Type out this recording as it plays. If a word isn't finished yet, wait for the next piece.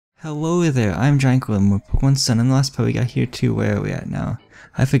Hello there, I'm GiantGrotle, and we're Pokemon Sun. In the last part we got here too. Where are we at now?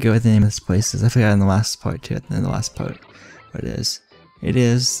 I forget what the name of this place is. I forgot in the last part too, in the last part what it is. It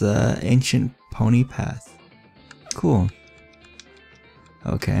is the Ancient Pony Path. Cool.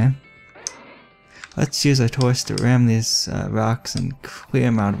 Okay. Let's use our Taurus to ram these rocks and clear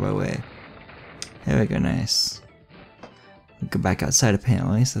them out of our way. There we go, nice. We go back outside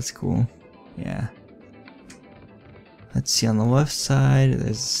apparently, so that's cool. Yeah. Let's see, on the left side,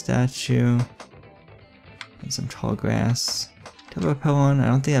 there's a statue and some tall grass. Do I have a repel on? I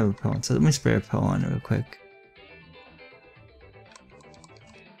don't think I have a repel on, so let me spray a repel on real quick.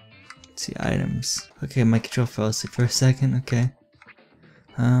 Let's see, items. Okay, my control fell asleep for a second, okay.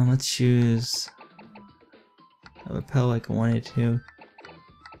 Let's use a repel like I wanted to.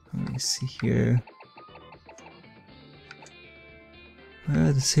 Let me see here. Where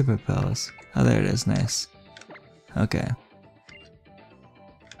are the super repels? Oh, there it is, nice. Okay.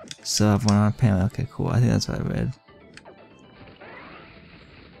 So I have one on a panel. Okay, cool. I think that's what I read.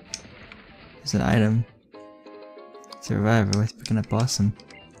 It's an item. Survivor with picking up awesome.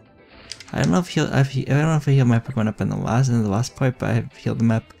 I don't know if I don't know if I healed my Pokemon up in the last part, but I have healed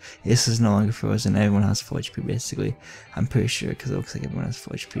them up. This is no longer frozen. Everyone has full HP basically. I'm pretty sure because it looks like everyone has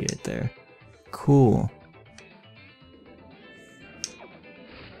full HP right there. Cool.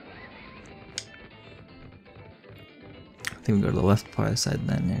 I think we go to the left part of the side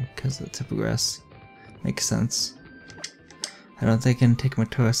then, yeah, because the tip of grass makes sense. I don't think I can take my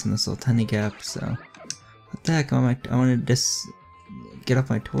Taurus in this little tiny gap, so what the heck? I want to just get off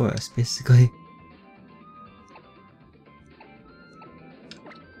my Taurus, basically.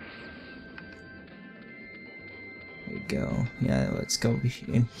 There we go. Yeah, let's go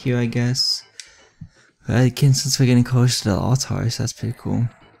in here, I guess. Again, since we're getting closer to the altar, so that's pretty cool.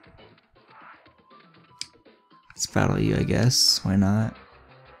 Let's battle you, I guess. Why not?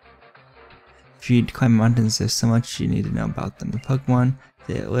 If you climb mountains, there's so much you need to know about them. The Pokemon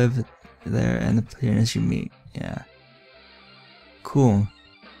that live there and the planets you meet. Yeah. Cool.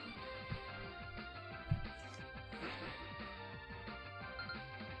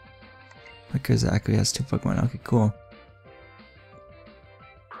 Because Zachary has 2 Pokemon. Okay, cool.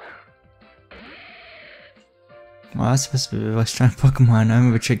 Well, that's supposed to be a really strong Pokemon. I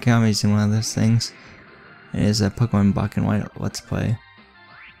remember Trigami using one of those things. It is a Pokemon Black and White Let's Play.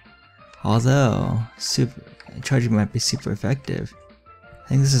 Although, charging might be super effective. I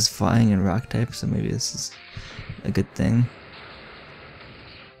think this is flying and rock type, so maybe this is a good thing.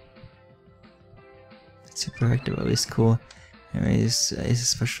 It's super effective, at least cool. Anyways, Ace's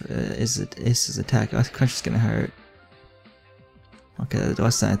special, Ace's attack. Oh, Crunch is gonna hurt. Okay, that's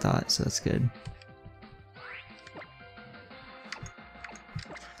less than I thought, so that's good.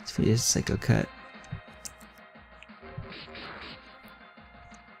 Let's use Psycho Cut.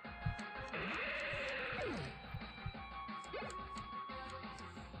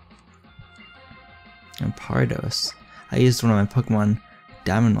 And Pardos. I used one of my Pokemon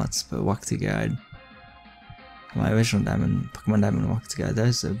Diamond walkthrough guide. My original Pokemon Diamond walkthrough guide. That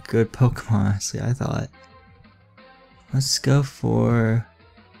is a good Pokemon, honestly, I thought. Let's go for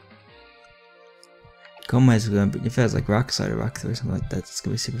Goma. Is gonna be, if it has like Rock Slide or Rock Throw or something like that, it's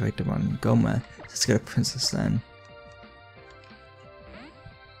gonna be super effective on Goma. So let's get a Princess then.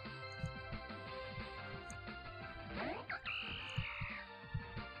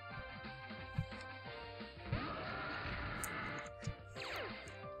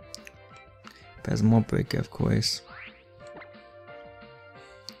 It has more break, of course.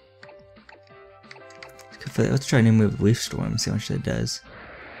 Let's try a new move, Leaf Storm, see how much that does.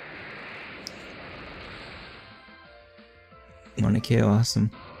 1k,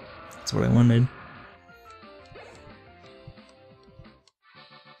 awesome. That's what I wanted.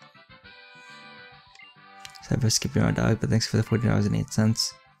 Sorry for skipping our dog, but thanks for the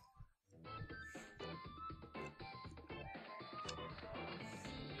 $14.08.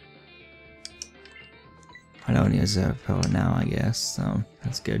 I don't use a pro now, I guess, so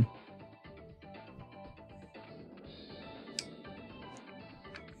that's good.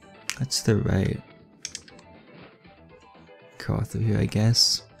 That's the right. Crawl through here, I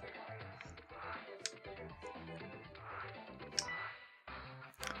guess.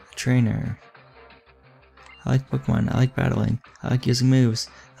 Trainer. I like Pokemon, I like battling, I like using moves,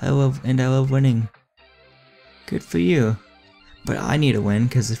 I love winning. Good for you. But I need to win,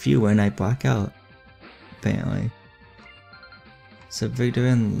 because if you win, I black out. Apparently. So Victor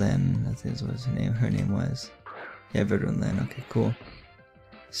and Lynn, I think is what her name was. Yeah, Victor and Lynn, okay, cool.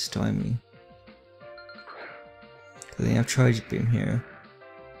 Stormy. Cause they have Charge Beam here.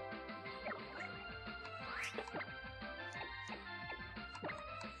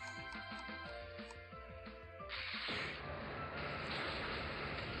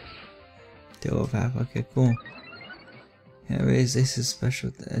 Deal of half. Okay, cool. Yeah, raise Ace's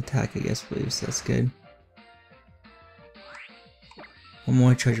special attack, I guess, please. That's good. One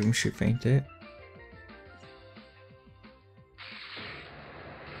more charge room should faint it.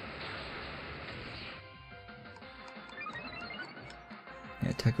 Yeah,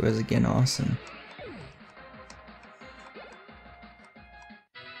 attack was again awesome.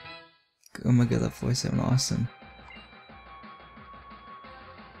 Oh my god, that 47 awesome.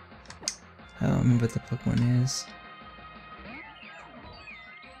 I don't remember what the Pokemon is.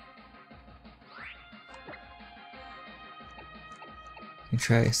 You can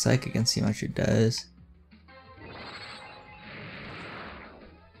try a Psychic and see how much it does.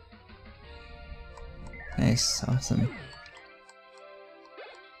 Nice, awesome.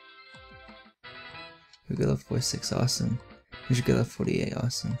 We got level 46, awesome. We should get level 48,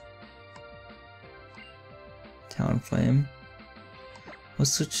 awesome. Talonflame. We'll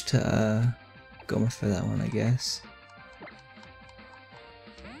switch to Goma for that one, I guess.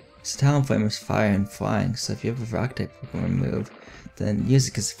 So Talonflame is fire and flying, so if you have a rock type Pokemon move, then use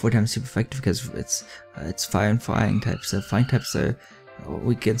it because it's 4 times super effective because it's fire and flying types. So flying types are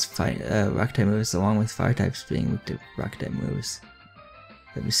weak against rock type moves, along with fire types being weak to rock type moves.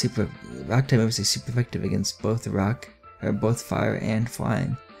 Rock type moves are super effective against both both fire and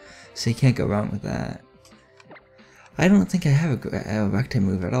flying, so you can't go wrong with that. I don't think I have a rock type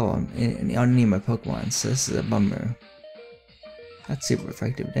move at all on any of my Pokemon, so this is a bummer. That's super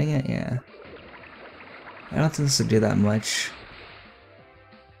effective, dang it, yeah. I don't think this will do that much.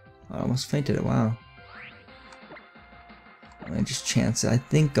 I almost fainted it, wow. I'm gonna just chance it. I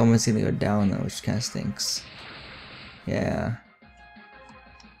think Goma's gonna go down though, which kinda stinks. Yeah.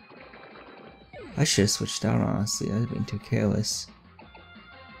 I should have switched out, honestly. I was being too careless.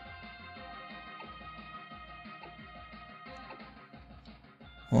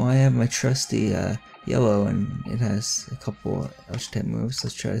 Well, I have my trusty yellow, and it has a couple Elch type moves.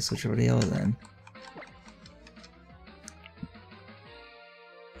 Let's try to switch over to yellow then.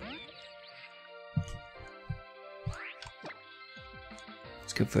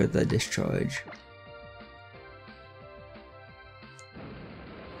 Let's go for the discharge.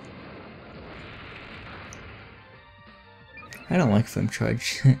 I don't like Flame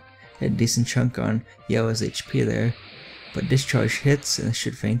Charge. Had a decent chunk on yellow's HP there. But discharge hits and it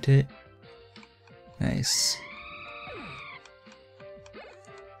should faint it. Nice.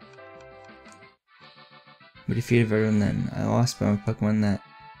 We defeated everyone then. I lost by my Pokemon that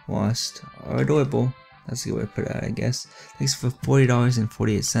lost are adorable. That's a good way to put it out, I guess. Thanks for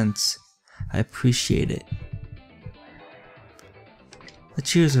 $40.48. I appreciate it.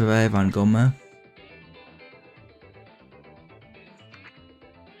 Let's use Revive on Goma.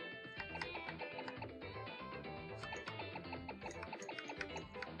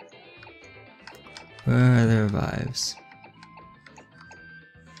 Where are the revives?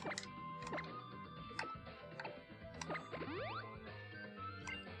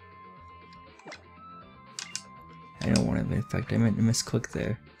 I don't want to, in fact, I meant to misclick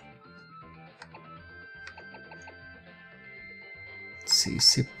there. Let's see,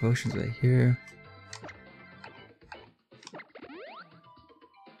 super potions right here.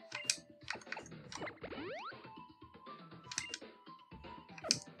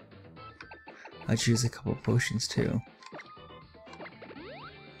 I'll choose a couple potions too.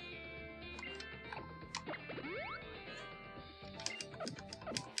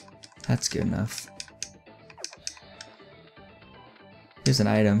 That's good enough. Here's an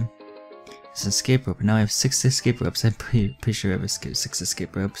item. It's an escape rope. Now I have 6 escape ropes. I'm pretty sure I have 6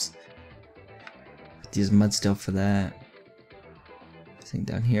 escape ropes. Use Mudsteel for that. Thing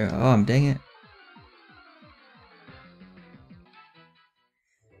down here. Oh, dang it.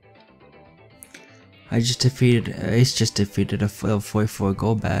 Ace just defeated a level 44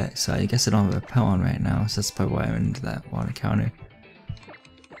 Golbat, so I guess I don't have a repel on right now, so that's probably why I went into that water counter.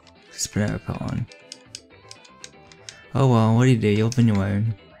 Just put a repel on. Oh well, what do you do? You'll open your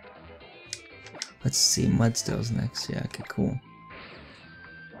iron. Let's see, Mudsteel's next. Yeah, okay, cool.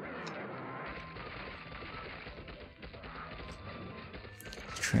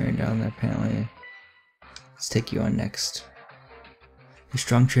 Trainer down there apparently. Let's take you on next. A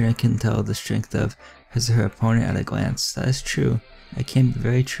strong trainer can tell the strength of his or her opponent at a glance. That is true. That can be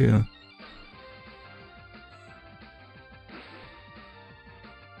very true.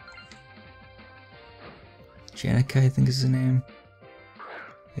 Janica, I think is his name.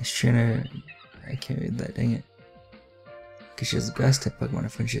 His trainer, I can't read that, dang it. Because she has a grass type Pokemon.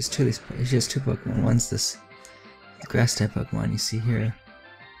 If she has two Pokemon. One's this grass type Pokemon you see here.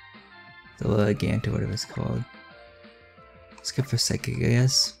 The Gigant or whatever it's called. Let's go for Psychic, I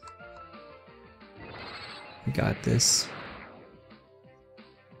guess. We got this.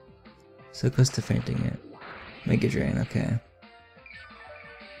 So close to fainting it. Mega Drain, okay.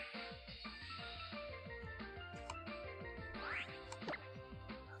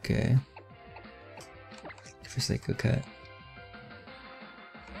 Okay. For Psycho Cut.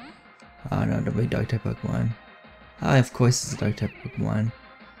 Oh no, the big Dark type Pokemon. Ah, of course it's a Dark type Pokemon.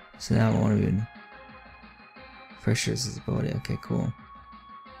 So now I won't even pressures his ability. Okay, cool.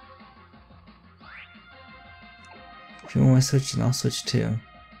 If you want to switch, then I'll switch too.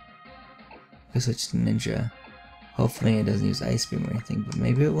 I'll switch to Ninja. Hopefully it doesn't use Ice Beam or anything, but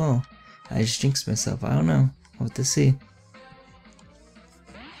maybe it will. I just jinxed myself. I don't know. We'll have to see.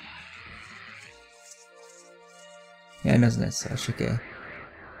 Yeah, it knows that slash. Okay.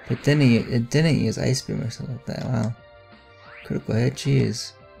 But then it didn't use Ice Beam or something like that. Wow. Critical hit.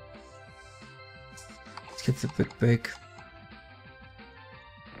 Jeez. Let's get the Brick Break.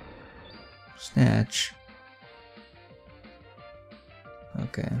 Snatch.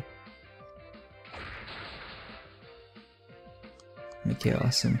 Okay. Okay,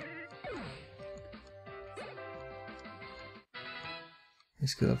 awesome.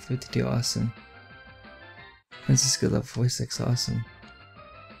 Let's go up 52, awesome. Princess good level 46, awesome.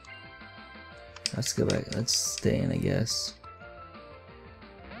 Let's go back, let's stay in, I guess.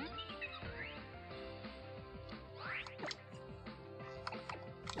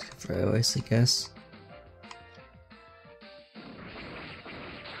 For iOS, I guess.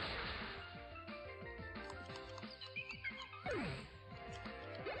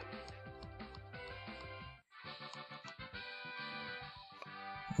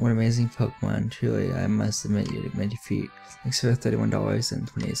 What amazing Pokemon, truly, I must admit you to my defeat. Thanks for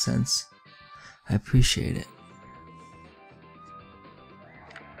 $31.28. I appreciate it.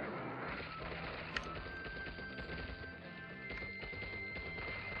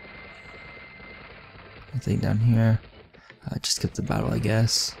 Anything down here? Just skip the battle, I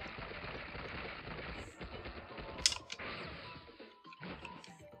guess.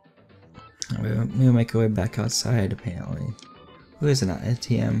 We'll make our way back outside, apparently. Who is it? Not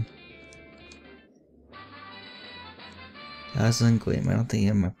ATM. Dazzling Gleam. I don't think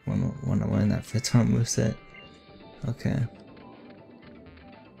I might want to learn that for its own moveset. Okay.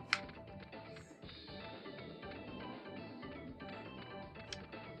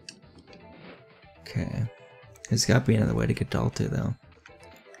 Okay. There's gotta be another way to get to Alter though.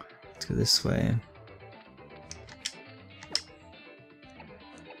 Let's go this way.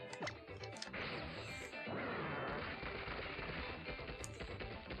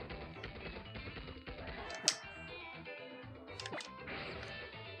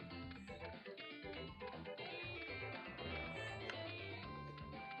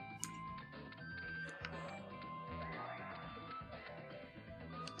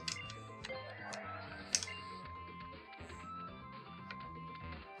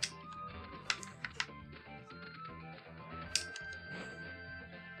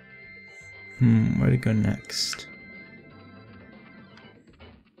 Where to go next?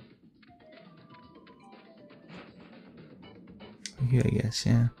 Here, I guess,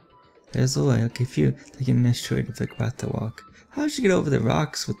 yeah. There's the way. Okay, phew. Taking an asteroid to think about the walk. How did you get over the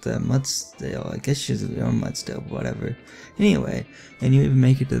rocks with the mudstale? I guess you used your own mudstale, but whatever. Anyway, and you even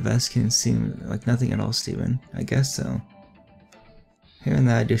make it to the Vatican seem like nothing at all, Steven. I guess so. Here and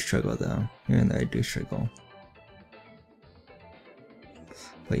there I do struggle, though. Here and there I do struggle.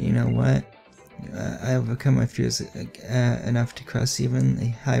 But you know what? I overcome my fears enough to cross even a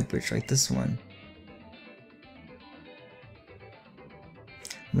high bridge like this one.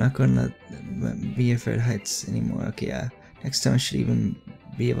 I'm not going to be afraid of heights anymore. Okay, yeah. Next time I should even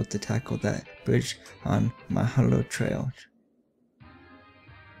be able to tackle that bridge on my hollow trail.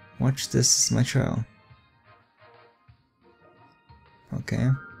 Watch this, this is my trail. Okay.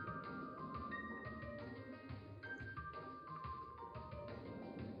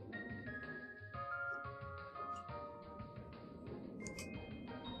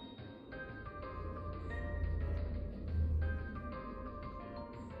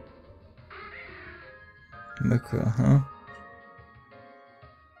 Micro, huh?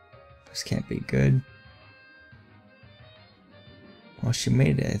 This can't be good. Well, she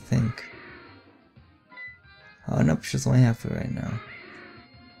made it, I think. Oh, nope, she's only halfway right now.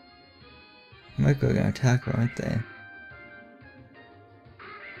 Micro are gonna attack her, aren't they?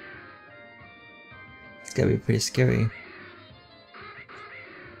 It's gotta be pretty scary.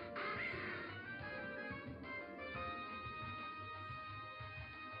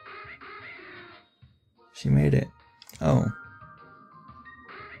 She made it. Oh.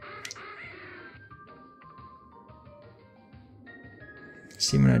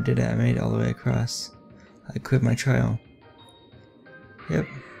 See, when I did it, I made it all the way across. I quit my trial. Yep.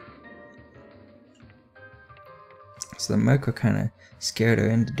 So the Murkrow kinda scared her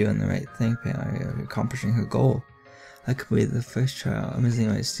into doing the right thing, accomplishing her goal. I completed the first trial. Amazing,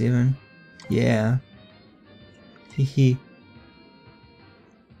 right, Steven? Yeah. Hee.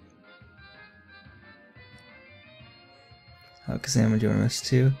 Oh, Kazama doing this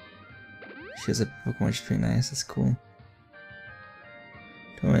too. She has a Pokemon, which is pretty nice. That's cool.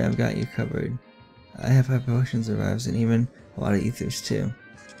 Don't worry, I've got you covered. I have 5 potions, revives, and even a lot of ethers too.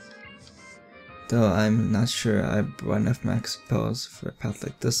 Though I'm not sure I brought enough max spells for a path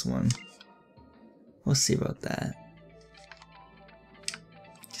like this one. We'll see about that.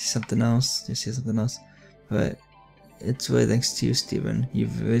 Something else? You see something else? But it's really thanks to you, Steven.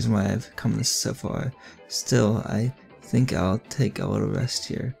 You've the reason why I've come this so far. Still, I think I'll take a little rest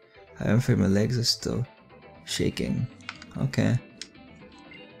here. I'm afraid my legs are still shaking. Okay.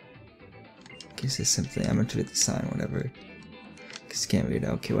 Okay, say something. I'm going to read the sign, whatever. Because you can't read it.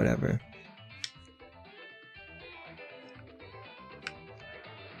 Okay, whatever.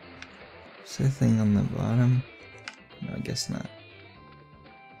 Is there a thing on the bottom? No, I guess not.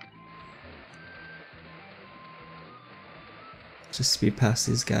 Just speed past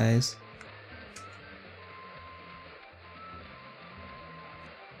these guys.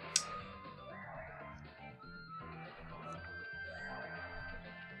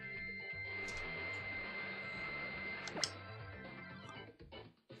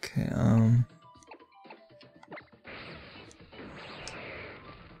 Okay,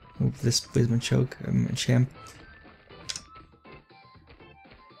 move this basement choke, champ.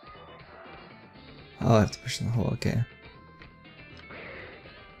 Oh, I have to push in the hole, okay.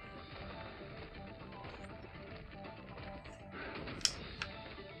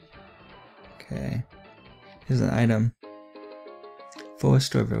 Okay. Here's an item. Full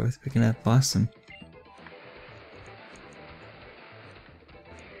store worth picking up. Awesome.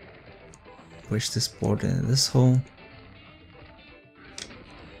 Push this boulder into this hole.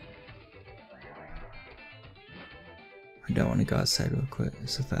 I don't want to go outside real quick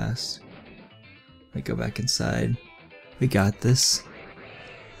so fast. Let me go back inside. We got this.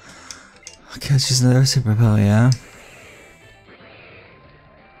 Okay, let's use another super power, yeah?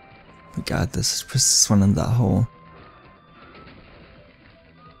 We got this. Let's push this one in that hole.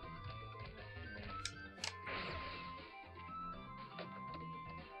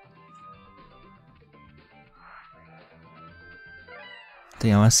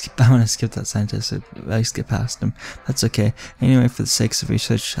 Dang, I want to skip that scientist, or at least get past him. That's okay. Anyway, for the sakes of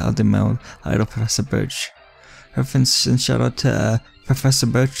research, I'll do my idol Professor Birch. Reference and shout out to Professor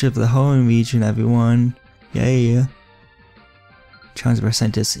Birch of the whole region, everyone. Yeah. Challenged by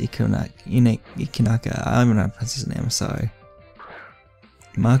scientist Ikinaka. I don't even know how to pronounce his name, I'm sorry.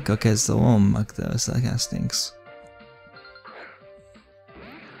 Muck? Okay, it's the little muck though, so that kinda stinks.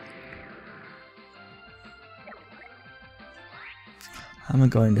 I'm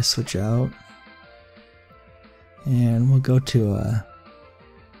going to switch out. And we'll go to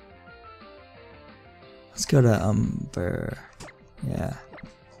let's go to Umber. Yeah.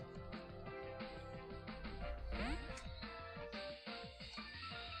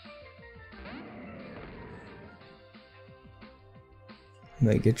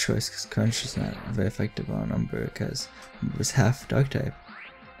 Make a good choice because Crunch is not very effective on Umber because Umber is half Dark type.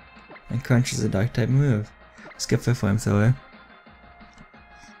 And Crunch is a Dark type move. Let's go for Flamethrower.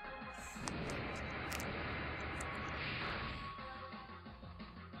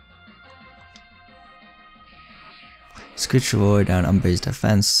 Screech will lower down Umber's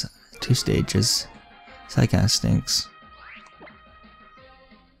defense 2 stages. So that kinda stinks.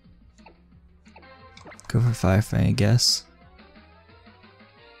 Go for Fire Fang, I guess.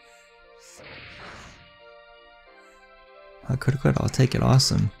 I could've quit, I'll take it,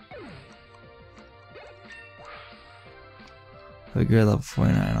 awesome. Vigor level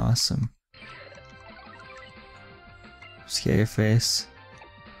 49, awesome. Scare face.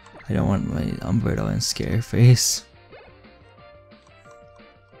 I don't want my Umberto in scare face.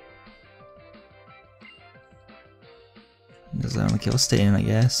 Does that want to kill Stain, I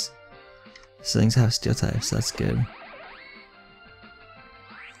guess? These things have steel types, so that's good.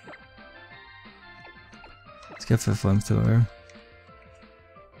 Let's go for Flamethrower.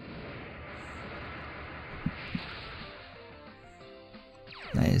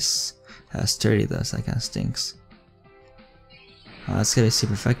 Nice. That's sturdy though, so that kinda stinks. Oh, that's gonna be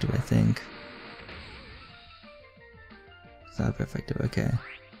super effective, I think. It's not very effective, okay.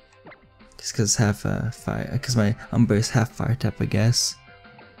 Just because it's half fire, because my Umber is half fire type, I guess.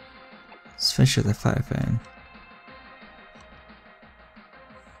 Let's finish with the Fire Fang.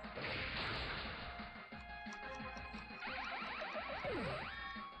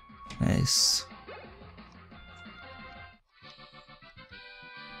 Nice.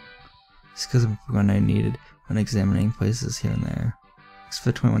 It's because of what I needed when examining places here and there. It's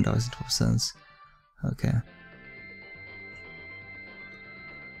for $21.12. Okay.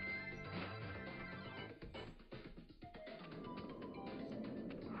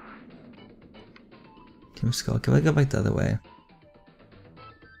 Team Skull. Can we go back the other way?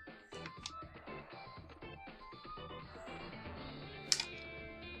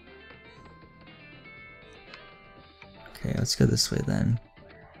 Okay, let's go this way then.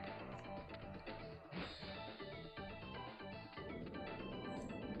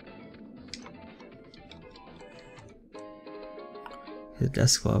 The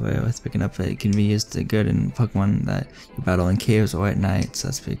desk lava with picking up it can be used to good in Pokemon that you battle in caves or at night, so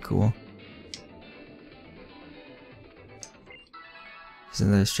that's pretty cool. There's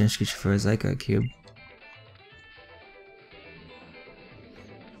another strange creature for a Zygarde cube.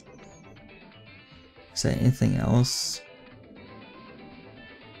 Is that anything else?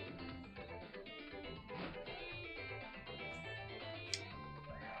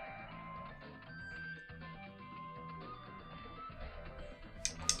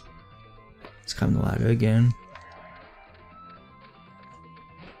 Let's climb the ladder again.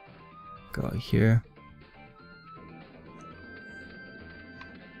 Go out here.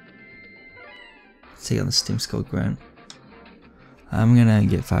 Let's take on the Steam Skull Grunt. I'm gonna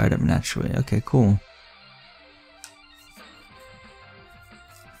get fired up naturally. Okay, cool.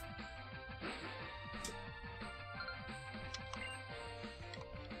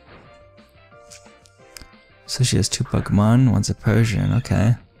 So she has 2 Pokemon, one's a Persian,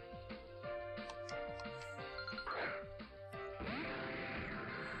 okay.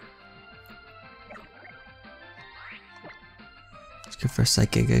 Let's go for a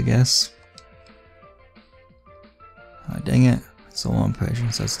Psychic, I guess. Oh, dang it. It's all one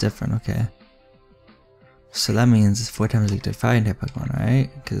Persian, so it's different, okay. So that means 4 times you get Fire type Pokemon, right?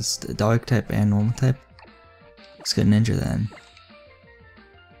 Because the Dark type and Normal type. Let's go Ninja then.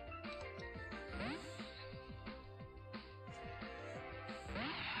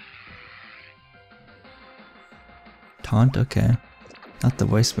 Taunt, okay. Not the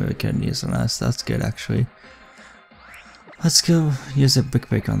voice move we couldn't use on us, that's good actually. Let's go use a Brick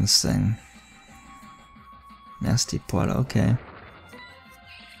Break on this thing. Nasty Plot, okay.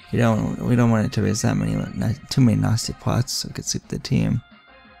 We don't want it to raise that many, too many nasty plots, so we could sweep the team.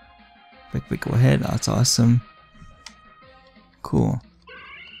 Brick Break go ahead, that's awesome. Cool.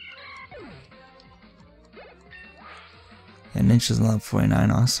 Yeah, Ninja's level 49,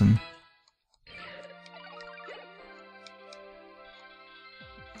 awesome.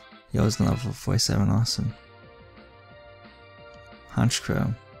 Yellow's level 47, awesome.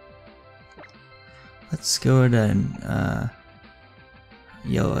 Honchkrow. Let's go to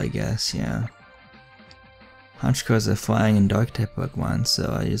Yellow, I guess, yeah. Honchkrow is a flying and dark type Pokemon,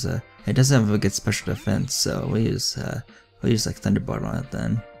 so I use a. It doesn't have a good special defense, so we'll use like Thunderbolt on it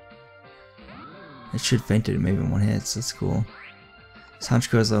then. It should faint it maybe in 1 hit, so that's cool. This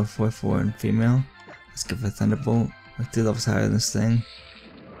Honchkrow is level 44 and female. Let's go for Thunderbolt. We're 3 levels higher than this thing.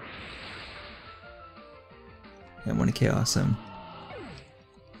 Yeah, 1k, awesome.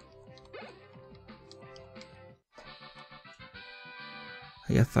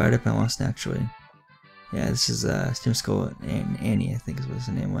 I got fired up and lost naturally. Yeah, this is Steam Skull and Annie, I think is what his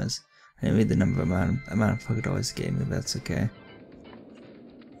name was. I didn't read the amount of Pokédollars he gave me, but that's okay.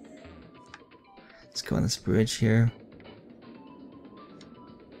 Let's go on this bridge here.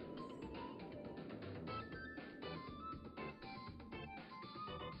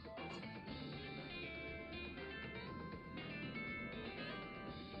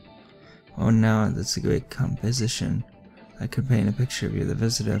 Oh, now that's a great composition. I could paint a picture of you, the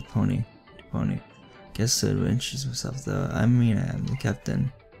visitor of Pony. Guess the adventures myself, though. I mean, I am the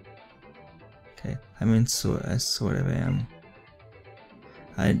captain. Okay, I mean, I sort of am.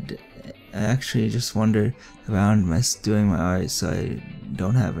 I actually just wandered around doing my art, so I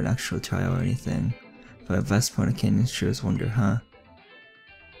don't have an actual trial or anything. But a vast Pony Canyon sure is wonder, huh?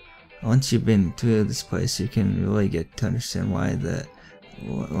 Once you've been through this place, you can really get to understand why the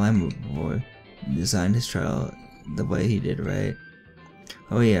Lima Boy designed his trial the way he did, right?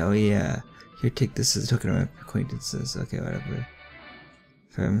 Oh yeah. Here, take this as a token of my acquaintances. Okay, whatever.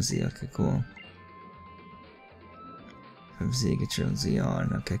 Firmzy, okay, cool. Firmzy, get your own Z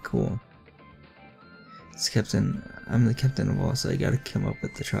on. Okay, cool. It's Captain. I'm the captain of all, so I gotta come up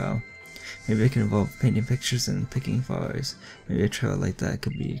with the trial. Maybe I can involve painting pictures and picking flowers. Maybe a trial like that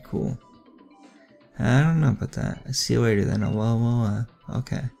could be cool. I don't know about that. I see you later then. Oh, well,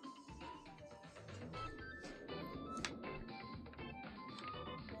 okay.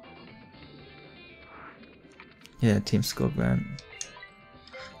 Yeah, team scope run.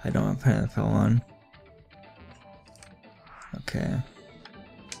 I don't want to put another Pokemon. Okay.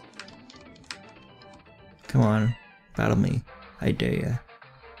 Come on, battle me. I dare ya.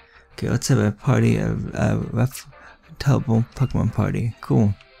 Okay, let's have a party, a reptile Pokemon party.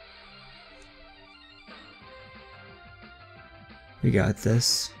 Cool. We got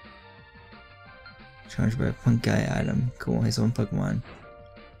this. Charged by a punk guy item. Cool, he's one Pokemon.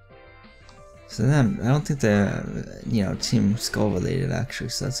 So then, I don't think they're, you know, Team Skull related actually,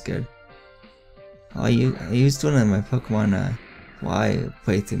 so that's good. Oh, I used one of my Pokemon Y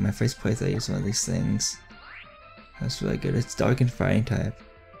playthrough, my first playthrough I used one of these things. That's really good. It's Dark and Fighting type.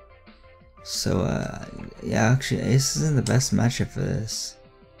 So, yeah, actually, Ace isn't the best matchup for this.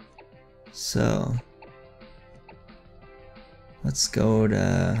 So, let's go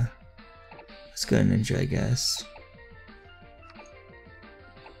to Ninja, I guess.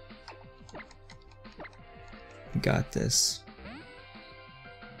 We got this.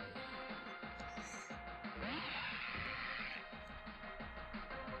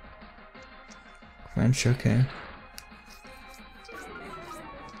 French, okay.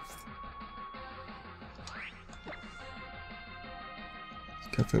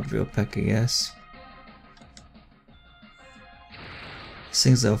 Go for a real peck, I guess. This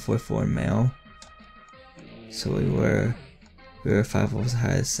thing's level 44 in male. So we were 5 levels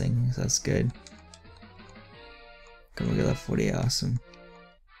higher this thing, so that's good. Come on, get level 48, awesome.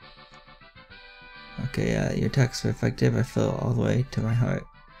 Okay, your attacks were effective. I feel it all the way to my heart.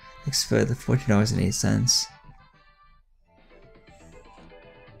 Thanks for the $14.08.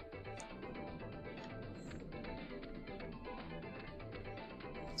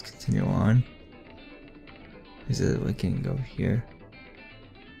 Let's continue on. Is it we can go here?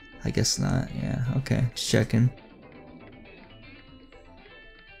 I guess not. Yeah. Okay. Just checking.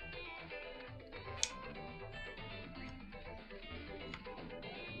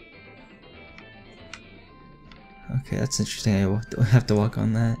 Okay, that's interesting. I will have to walk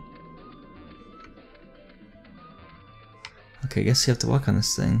on that. Okay, I guess you have to walk on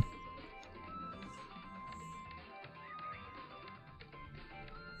this thing.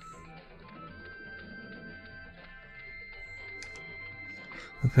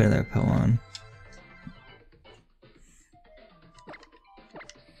 We'll put another Pokemon.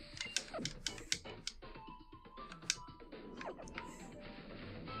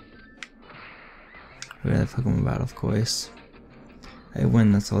 We're gonna Pokemon battle, of course. I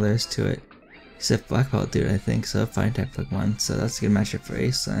win, that's all there is to it. Except Black Belt dude, I think, so Fire type Pokemon, so that's a good matchup for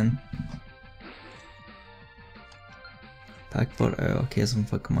Ace then. Black Belt Arrow, okay, some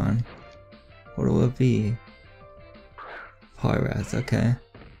Pokemon. What will it be? Poliwrath, okay.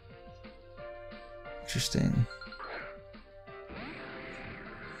 Interesting.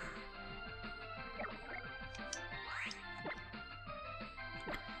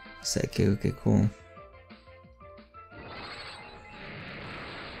 Sick, okay, cool.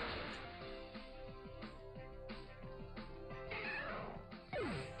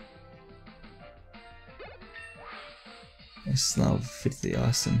 It's level 50,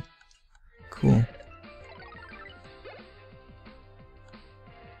 awesome. Cool.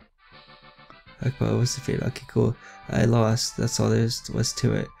 Okay, what was the fate? Okay, cool. I lost, that's all there was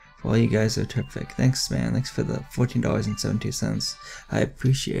to it. Well, you guys are terrific. Thanks, man. Thanks for the $14.72. I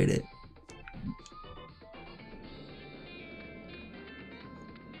appreciate it.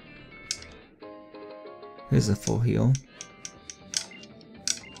 Here's a full heal.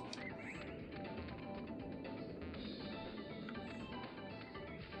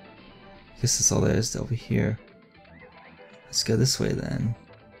 Guess that's all there is over here. Let's go this way then.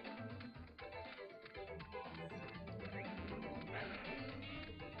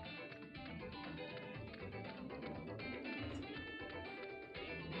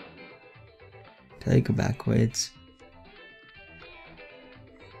 Did I go backwards?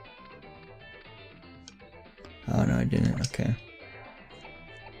 Oh no, I didn't. Okay.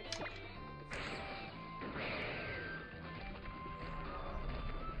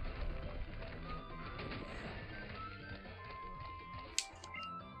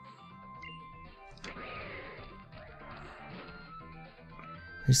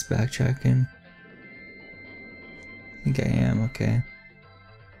 Just backtracking. I think I am, okay.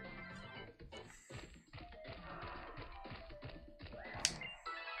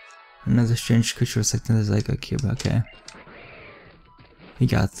 Another strange creature was like the Zygo Cube, okay. We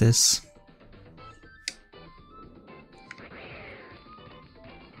got this.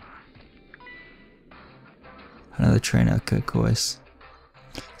 Another trainer, okay, of course.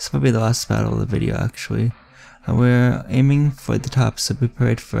 This might be the last battle of the video, actually. We're aiming for the top, so be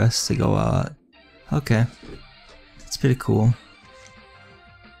prepared for us to go out. Okay. It's pretty cool.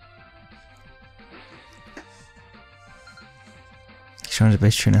 Showing the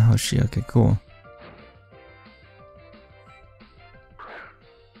base trainer Hoshi. Okay, cool.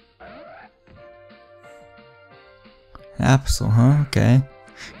 Absol, huh? Okay.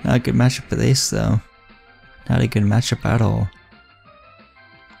 Not a good matchup with Ace though. Not a good matchup at all.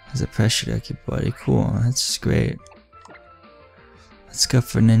 There's a pressure deck, buddy. Cool. That's just great. Let's go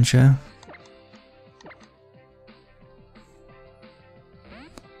for Ninja.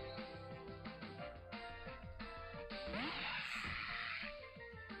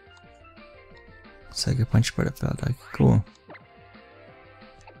 Psychic Punch Butterfly deck. Cool.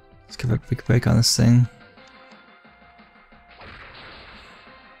 Let's give a big break on this thing.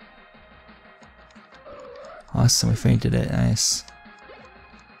 Awesome, we fainted it. Nice.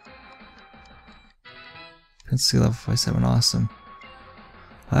 Princess level 47. Awesome.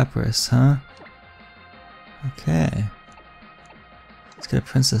 Lapras, huh? Okay. Let's get a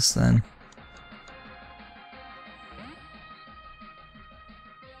princess then.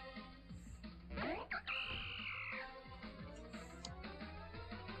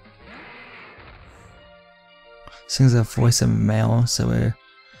 This thing's at 47 male, so we're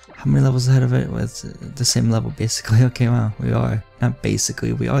how many levels ahead of it? With the same level basically. Okay, wow, we are. Not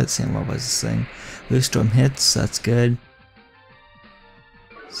basically, we are the same level as this thing. Blue Storm hits, so that's good.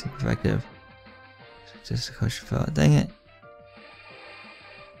 Super effective. Just a question fell. Dang it.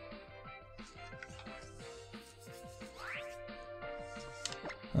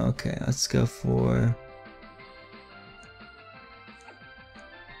 Okay, let's go for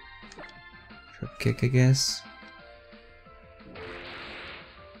Trip Kick, I guess.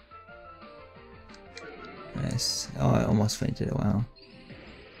 Nice. Oh, I almost fainted it. Wow.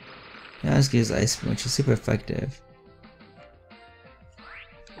 Yeah, let's use Ice Beam, which is super effective.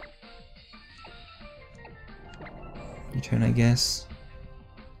 Your turn, I guess.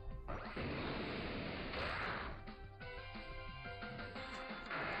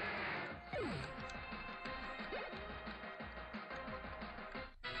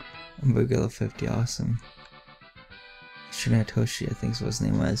 Umbrella 50, awesome. Toshi, I think is what his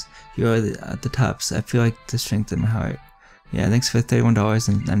name was. You're at the tops. I feel like the strength in my heart. Yeah, thanks for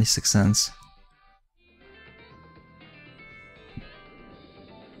 $31.96.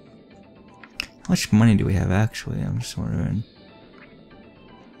 How much money do we have actually? I'm just wondering.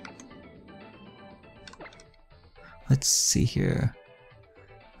 Let's see here.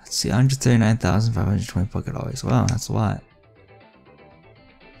 Let's see, 139,520 Pokédollars. Wow, that's a lot.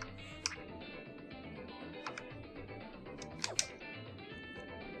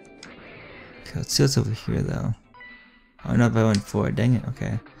 Okay, let's see what's over here though. Oh no, I went forward, dang it,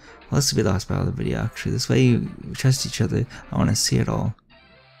 okay. Well, this will be the last battle of the video actually. This way you trust each other. I want to see it all.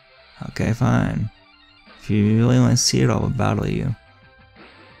 Okay, fine. If you really want to see it all, we'll battle you.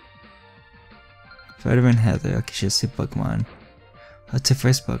 Veteran Heather, okay, she's a Pokemon. What's her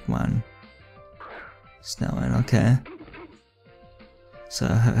first Pokemon? Snowman, okay. So,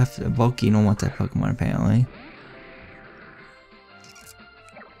 Bulky, you don't want that Pokemon apparently.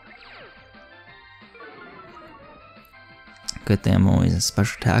 Good thing I'm always in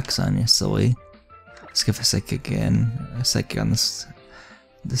special attacks on you, silly. Let's give a Psychic again. A Psychic on this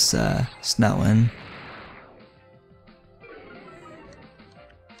Snowman.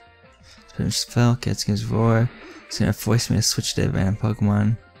 Finish spell, Cat's gonna roar. It's gonna force me to switch to a random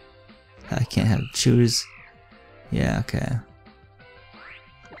Pokemon. I can't have to choose. Yeah, okay.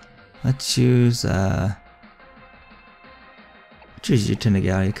 Let's choose choose your turn to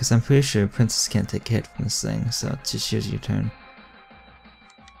get out of here, because I'm pretty sure Princess can't take a hit from this thing, so just choose your turn.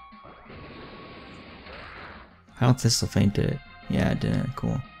 I don't think this will faint it. Yeah, I didn't.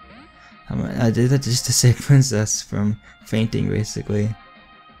 Cool. I did that just to save Princess from fainting, basically.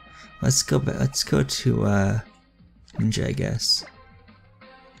 Let's go back. Let's go to Ninja, I guess.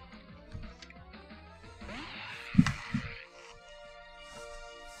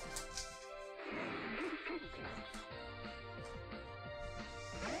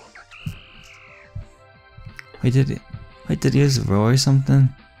 Wait, did he use a roar or something?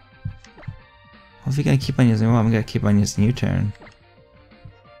 Well, if you're gonna keep on using roar, I'm gonna keep on using U-turn.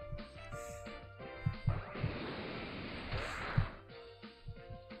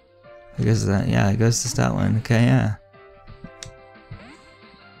 It goes to that, yeah, it goes to that one. Okay, yeah.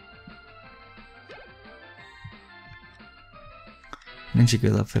 Ninja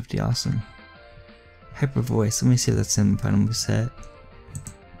Grid level 50, awesome. Hyper Voice, let me see if that's in the final move set.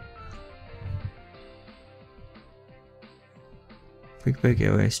 Quick Break,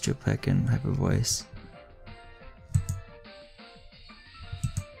 Airway, Strip Peck, and Hyper Voice.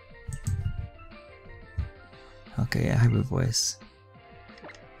 Okay, Okay, yeah, Hyper Voice.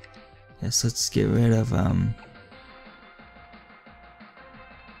 Yes, let's get rid of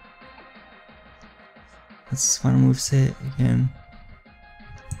let's final moveset again.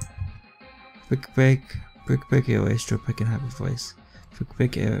 Brick Break, Airways, Drop Break, and Hyper Voice. Brick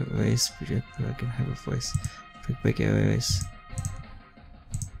Break, Airways, Drop Break, and Hyper Voice. Brick Break, Airways.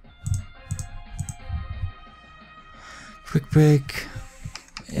 Brick Break,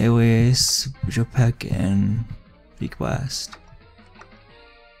 Airways, Drop Break, and Beak Blast.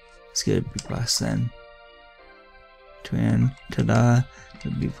 Let's get a Beak Blast then. Twin, ta-da, the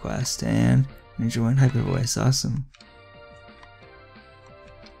Beak Blast, and Ninja One Hyper Voice, awesome.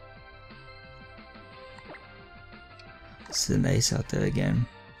 It's an ace out there again.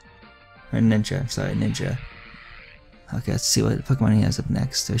 Or Ninja, I'm sorry, Ninja. Okay, let's see what Pokemon he has up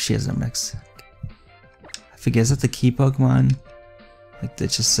next. Or she has up next. I forget, is that the key Pokemon? Like they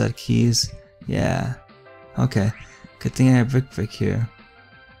just said keys? Yeah. Okay. Good thing I have Brick Break here.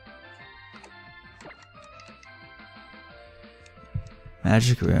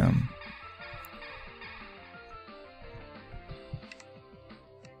 Magic Room.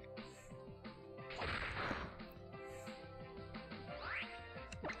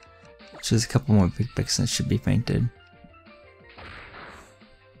 Just a couple more big bricks that should be fainted.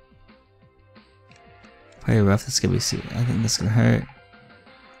 Probably rough, that's gonna be I think that's gonna hurt.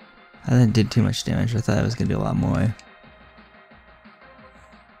 I didn't do too much damage, I thought I was gonna do a lot more.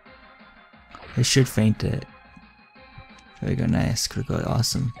 I should faint it. There we go, nice, critical,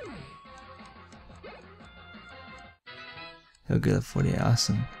 awesome. He'll get a 40,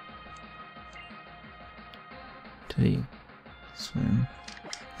 awesome. Swim.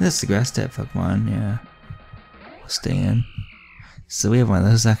 That's the grass type Pokemon, yeah. We'll stay in. So we have one of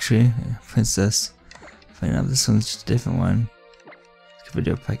those actually. Princess. Find out this one's just a different one. Let's give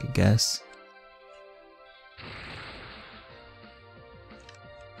it a pack, I guess.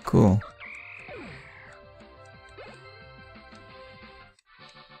 Cool.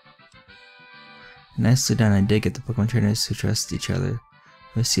 Nicely done, I did get the Pokemon trainers who trust each other.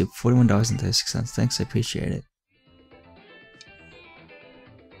 I received $41.36. Thanks, I appreciate it.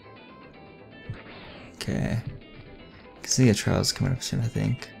 Okay. I can see a trial's coming up soon, I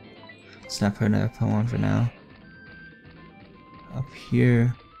think. Let's not put another Pokemon for now. Up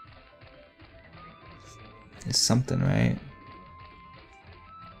here is something, right?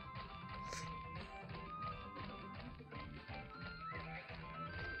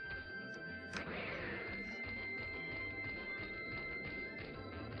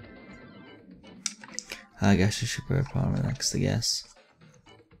 I guess I should put a Pokemon next, I guess.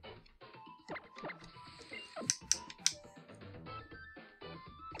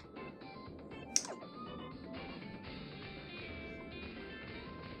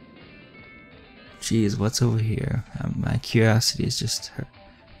 Jeez, what's over here? My curiosity is just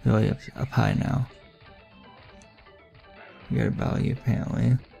really up high now. We got a value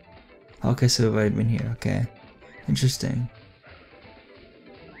apparently. Okay, so we've already been here, okay. Interesting.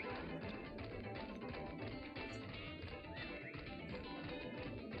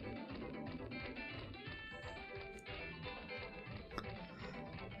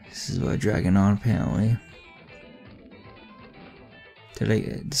 This is what dragging on apparently.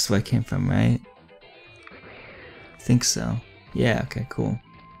 This is where I came from, right? I think so. Yeah, okay, cool.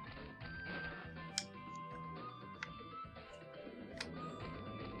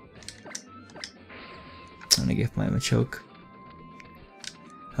 I'm gonna give my Machoke.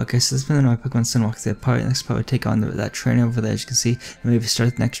 Okay, so this has been my Pokemon Sun walk through the part. Next part, we take on that trainer over there, as you can see, and maybe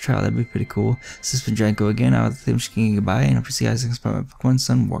start the next trial. That'd be pretty cool. So this has been GiantGrotle again. I would think I'm just getting goodbye, and I'll see you guys next part of my Pokemon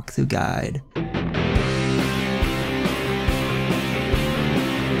Sun walkthrough guide.